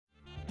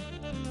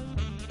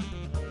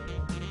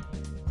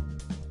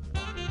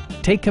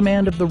Take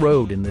command of the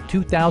road in the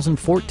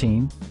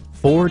 2014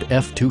 Ford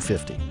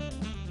F-250.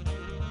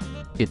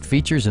 It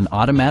features an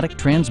automatic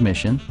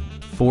transmission,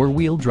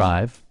 four-wheel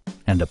drive,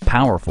 and a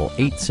powerful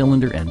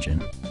 8-cylinder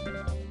engine.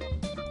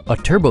 A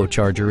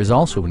turbocharger is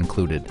also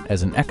included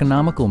as an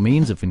economical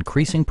means of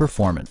increasing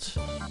performance.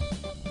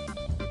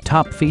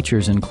 Top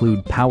features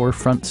include power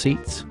front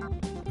seats,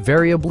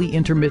 variably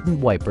intermittent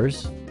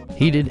wipers,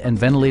 heated and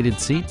ventilated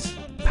seats,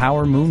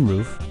 power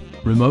moonroof,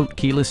 remote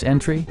keyless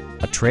entry,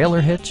 a trailer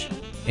hitch,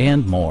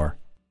 and more.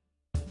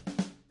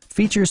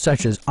 Features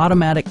such as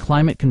automatic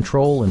climate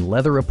control and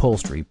leather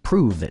upholstery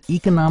prove that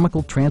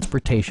economical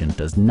transportation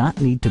does not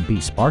need to be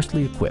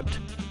sparsely equipped.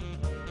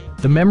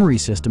 The memory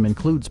system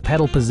includes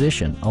pedal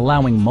position,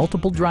 allowing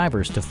multiple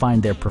drivers to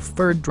find their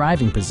preferred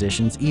driving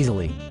positions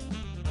easily.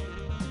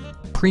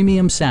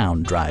 Premium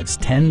sound drives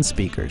 10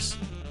 speakers,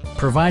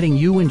 providing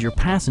you and your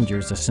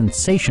passengers a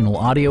sensational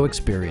audio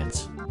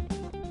experience.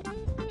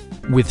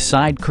 With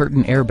side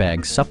curtain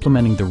airbags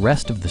supplementing the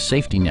rest of the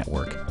safety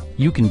network,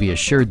 you can be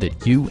assured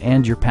that you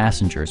and your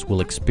passengers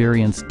will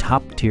experience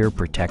top-tier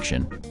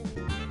protection.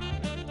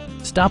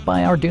 Stop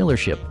by our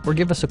dealership or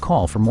give us a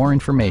call for more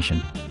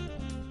information.